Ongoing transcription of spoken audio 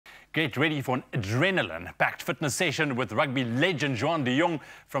Get ready for an adrenaline-packed fitness session with rugby legend Jongh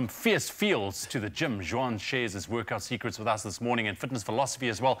from fierce fields to the gym. Juan shares his workout secrets with us this morning and fitness philosophy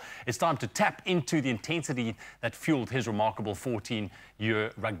as well. It's time to tap into the intensity that fueled his remarkable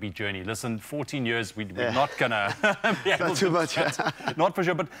 14-year rugby journey. Listen, 14 years, we're not going to be able not too much. Not for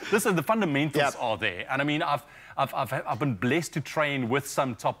sure, but listen, the fundamentals are there. And I mean, I've been blessed to train with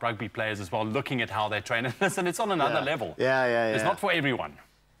some top rugby players as well, looking at how they train. And listen, it's on another level. It's not for everyone.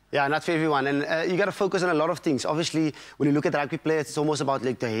 Yeah, not for everyone. And you got to focus on a lot of things. Obviously, when you look at rugby players, it's almost about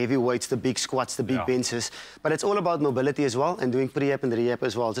like the heavy weights, the big squats, the big benches. But it's all about mobility as well and doing pre-ep and re-ep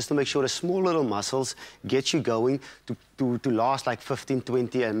as well, just to make sure the small little muscles get you going to last like 15,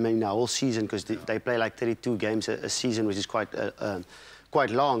 20, I mean, a whole season, because they play like 32 games a season, which is quite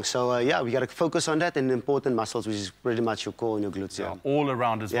long. So, yeah, we got to focus on that and important muscles, which is pretty much your core and your glutes. Yeah. All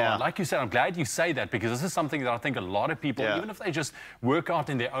around as well. Like you said, I'm glad you say that, because this is something that I think a lot of people, even if they just work out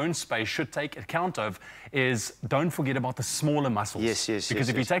in their own space, should take account of, is don't forget about the smaller muscles. Because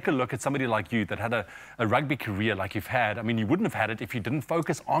if you take a look at somebody like you that had a rugby career like you've had, I mean, you wouldn't have had it if you didn't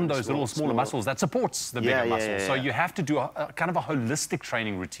focus on those little smaller muscles that supports the bigger muscles. So you have to do a kind of a holistic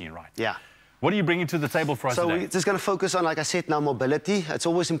training routine, right? Yeah. What are you bringing to the table for us today? So we're just going to focus on, like I said, now mobility. It's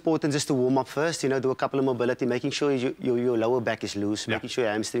always important just to warm up first, you know, do a couple of mobility, making sure your lower back is loose, making sure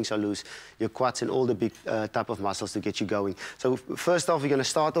your hamstrings are loose, your quads and all the big type of muscles to get you going. So first off, we're going to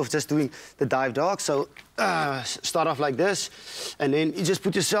start off just doing the dive dog. So start off like this, and then you just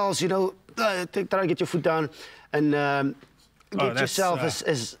put yourselves, you know, try to get your foot down and get yourself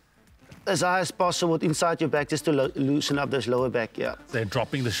as high as possible inside your back, just to loosen up those lower back. They're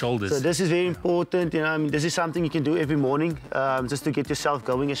dropping the shoulders. So this is very important. You know, I mean, this is something you can do every morning, just to get yourself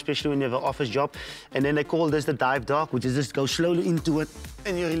going, especially when you have an office job. And then they call this the dive dog, which is just go slowly into it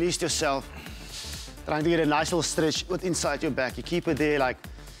and you release yourself, trying to get a nice little stretch with inside your back. You keep it there like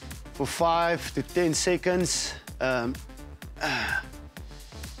for 5 to 10 seconds.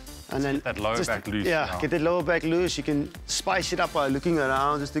 And then get that lower back loose. Get that lower back loose. You can spice it up by looking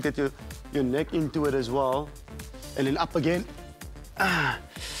around, just to get your neck into it as well. And then up again.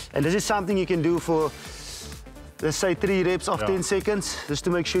 And this is something you can do for, let's say, 3 reps of 10 seconds, just to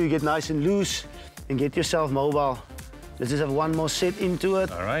make sure you get nice and loose and get yourself mobile. Let's just have one more set into it.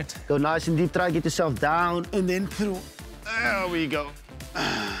 All right. Go nice and deep. Try to get yourself down and then through. There we go.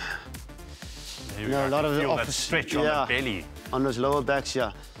 You know, a lot of the office stretch on the belly. On those lower backs,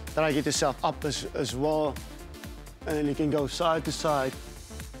 Try to get yourself up as well. And then you can go side to side.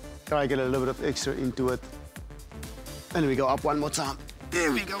 Try to get a little bit of extra into it. And we go up one more time.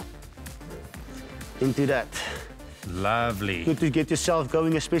 There we go. Into that. Lovely. Good to get yourself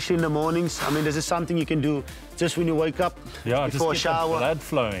going, especially in the mornings. I mean, this is something you can do just when you wake up. Before a shower. Blood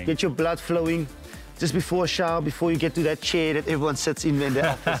flowing. Get your blood flowing. Just before a shower, before you get to that chair that everyone sits in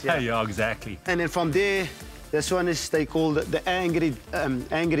the office. Yeah, exactly. And then from there, this one is, they call the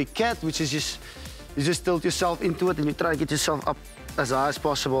angry cat, which is just, you just tilt yourself into it and you try to get yourself up as high as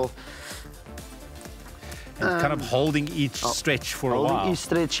possible. And kind of holding each stretch for a while. Holding each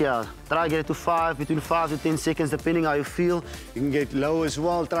stretch, Try to get it to between 5 to 10 seconds, depending how you feel. You can get low as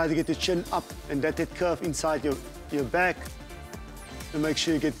well. Try to get your chin up and that curve inside your back. And make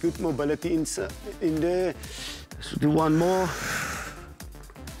sure you get good mobility in there. Let's do one more.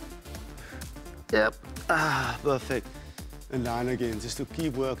 Yep. Perfect. And down again, just to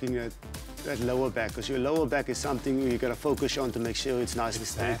keep working that lower back, because your lower back is something you got to focus on to make sure it's nice and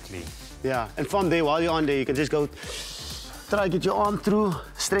straight. Yeah, and from there, while you're on there, you can just go, try to get your arm through,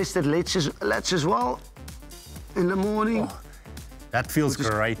 stretch that lats as well in the morning. That feels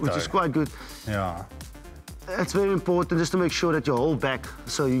great, which is quite good. Yeah. It's very important just to make sure that your whole back,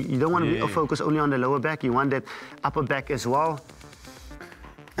 so you don't want to focus only on the lower back, you want that upper back as well.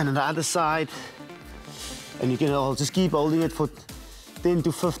 And on the other side, and you can just keep holding it for 10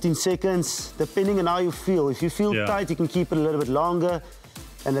 to 15 seconds, depending on how you feel. If you feel tight, you can keep it a little bit longer.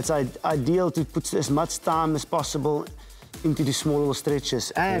 And it's ideal to put as much time as possible into the small little stretches.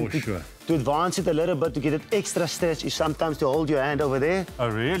 And to advance it a little bit, to get an extra stretch, is sometimes to hold your hand over there. Oh,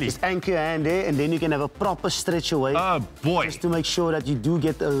 really? Just anchor your hand there, and then you can have a proper stretch away. Oh, boy. Just to make sure that you do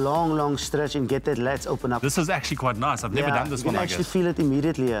get a long, long stretch and get that lats open up. This is actually quite nice. I've never done this one, I guess. You can actually feel it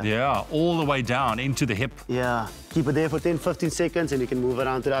immediately. Yeah, all the way down into the hip. Yeah. Keep it there for 10, 15 seconds, and you can move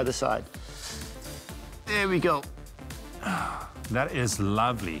around to the other side. There we go. That is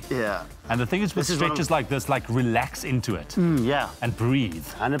lovely. Yeah. And the thing is, with stretches like this, like relax into it. And breathe.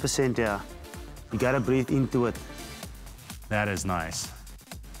 100%, You gotta breathe into it. That is nice.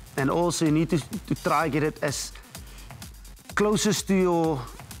 And also you need to try get it as closest to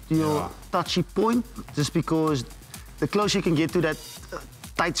your touchy point, just because the closer you can get to that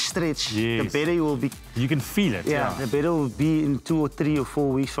tight stretch, the better you will be. You can feel it. Yeah, the better it will be in 2 or 3 or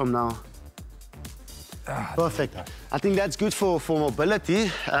 4 weeks from now. Perfect. I think that's good for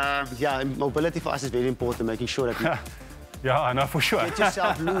mobility. Yeah, mobility for us is very important, making sure that you yeah, I know for sure. Get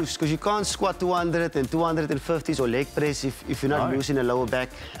yourself loose, because you can't squat 200 and 250s or leg press if you're not loose in the lower back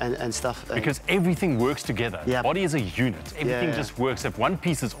and stuff. Because everything works together. Yeah. Body is a unit. Everything just works. If one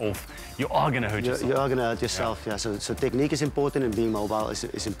piece is off, you are going to hurt yourself. You are going to hurt yourself, yeah. So technique is important, and being mobile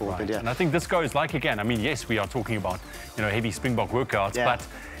is important, yeah. And I think this goes like, again, I mean, yes, we are talking about, you know, heavy Springbok workouts, but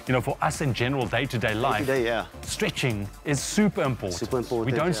you know, for us in general, day-to-day life, stretching is super important. Super important.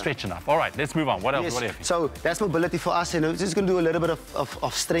 We don't stretch enough. All right, let's move on. What else? Yes. What else? So that's mobility for us, and we're just going to do a little bit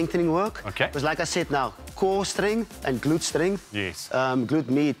of strengthening work. Okay. Because like I said now, core strength and glute strength. Yes. Glute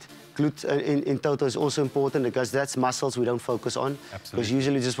meat. Glute in total is also important, because that's muscles we don't focus on. Absolutely. Because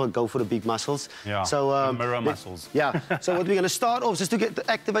usually just want to go for the big muscles. Yeah. So the mirror muscles. Yeah. So what we're going to start off is just to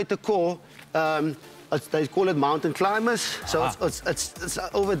activate the core. They call it mountain climbers. So it's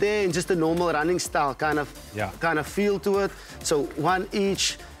over there in just a normal running style kind of feel to it. So one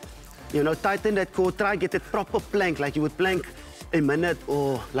each, you know, tighten that core. Try get that proper plank, like you would plank a minute,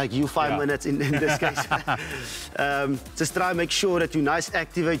 or like you 5 minutes in this case. Just try make sure that you nice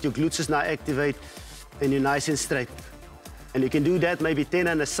activate, your glutes is now activate, and you're nice and straight. And you can do that maybe 10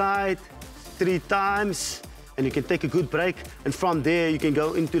 on the side, 3 times, and you can take a good break. And from there you can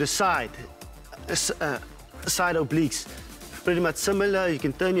go into the side. Side obliques, pretty much similar. You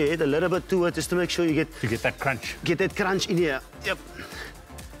can turn your head a little bit to it, just to make sure you get that crunch. Get that crunch in here. Yep.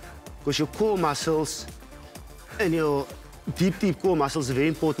 Because your core muscles and your deep core muscles are very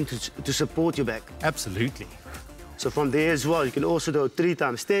important to support your back. Absolutely. So from there as well, you can also do 3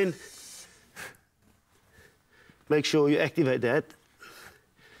 times 10. Make sure you activate that.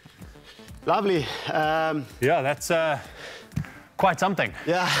 Lovely. Yeah, that's quite something.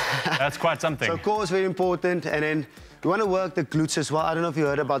 Yeah. That's quite something. So core is very important, and then we want to work the glutes as well. I don't know if you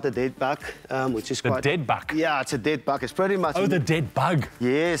heard about the dead bug, which is quite... The dead bug? Yeah, it's a dead bug. It's pretty much... Oh, the dead bug.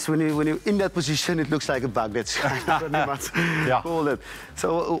 Yes, when you're in that position, it looks like a bug. That's pretty much called it.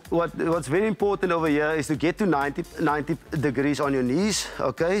 So what's very important over here is to get to 90 degrees on your knees,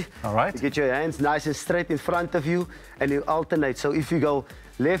 okay? All right. You get your hands nice and straight in front of you, and you alternate. So if you go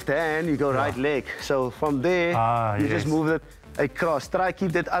left hand, you go right leg. So from there, you just move it across. Try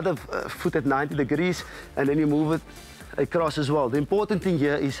keep that other foot at 90 degrees, and then you move it across as well. The important thing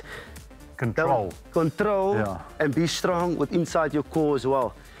here is control and be strong with inside your core as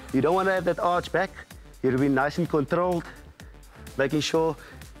well. You don't want to have that arch back. You have to be nice and controlled, making sure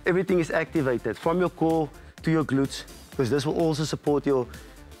everything is activated from your core to your glutes, because this will also support your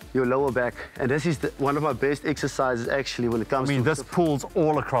lower back. And this is one of my best exercises actually when it comes to... I mean, this pulls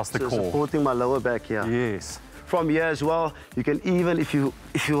all across the core. Supporting my lower back here. Yes. From here as well, you can even, if you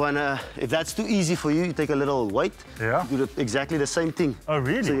wanna, if that's too easy for you, you take a little weight. Yeah. You do exactly the same thing. Oh,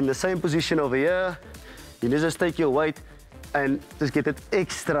 really? So in the same position over here, you just take your weight and just get it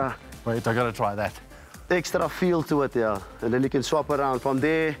extra. Wait, I gotta try that. Extra feel to it, yeah. And then you can swap around from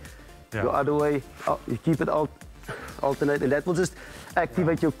there, go other way. You keep it alternate, and that will just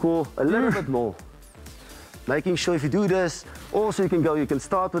activate your core a little bit more. Making sure if you do this, also you can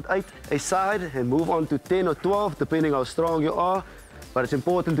start with 8 a side and move on to 10 or 12, depending how strong you are. But it's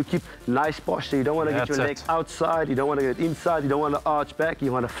important to keep nice posture. You don't want to get your legs outside, you don't want to get inside, you don't want to arch back,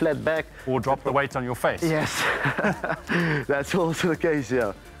 you want to flat back. Or drop the weight on your face. Yes, that's also the case,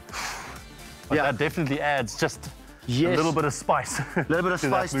 yeah. But that definitely adds just a little bit of spice. A little bit of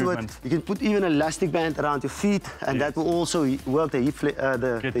spice to it. You can put even an elastic band around your feet, and that will also work the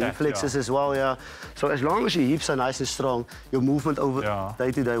hip flexors as well, yeah. So as long as your hips are nice and strong, your movement over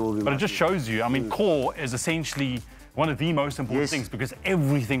day to day will be. But it just shows you, I mean, core is essentially one of the most important things, because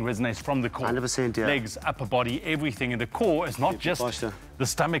everything resonates from the core. 100%, yeah. Legs, upper body, everything. And the core is not just the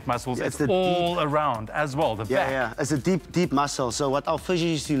stomach muscles, it's all around as well, the back. Yeah, it's a deep muscle. So what our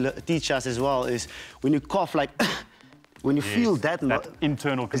physios teach us as well is when you cough, like, when you feel that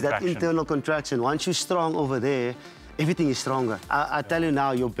internal contraction. That internal contraction. Once you're strong over there, everything is stronger. I tell you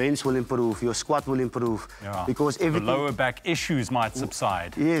now, your bench will improve, your squat will improve. Yeah. Because everything... The lower back issues might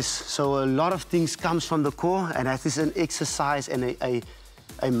subside. Yes, so a lot of things comes from the core, and that is an exercise and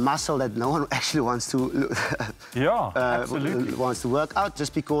a muscle that no one actually wants to absolutely wants to work out,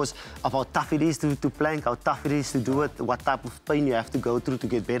 just because of how tough it is to plank, how tough it is to do it, what type of pain you have to go through to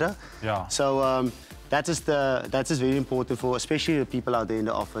get better. Yeah. So that is very important for especially the people out there in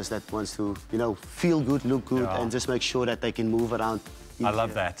the office that wants to, you know, feel good, look good, and just make sure that they can move around easier. I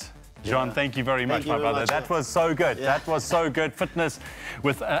love that. John, thank you very much, my brother. That was so good. That was so good. Fitness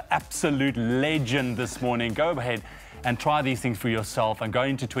with an absolute legend this morning. Go ahead and try these things for yourself and go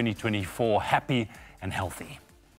into 2024 happy and healthy.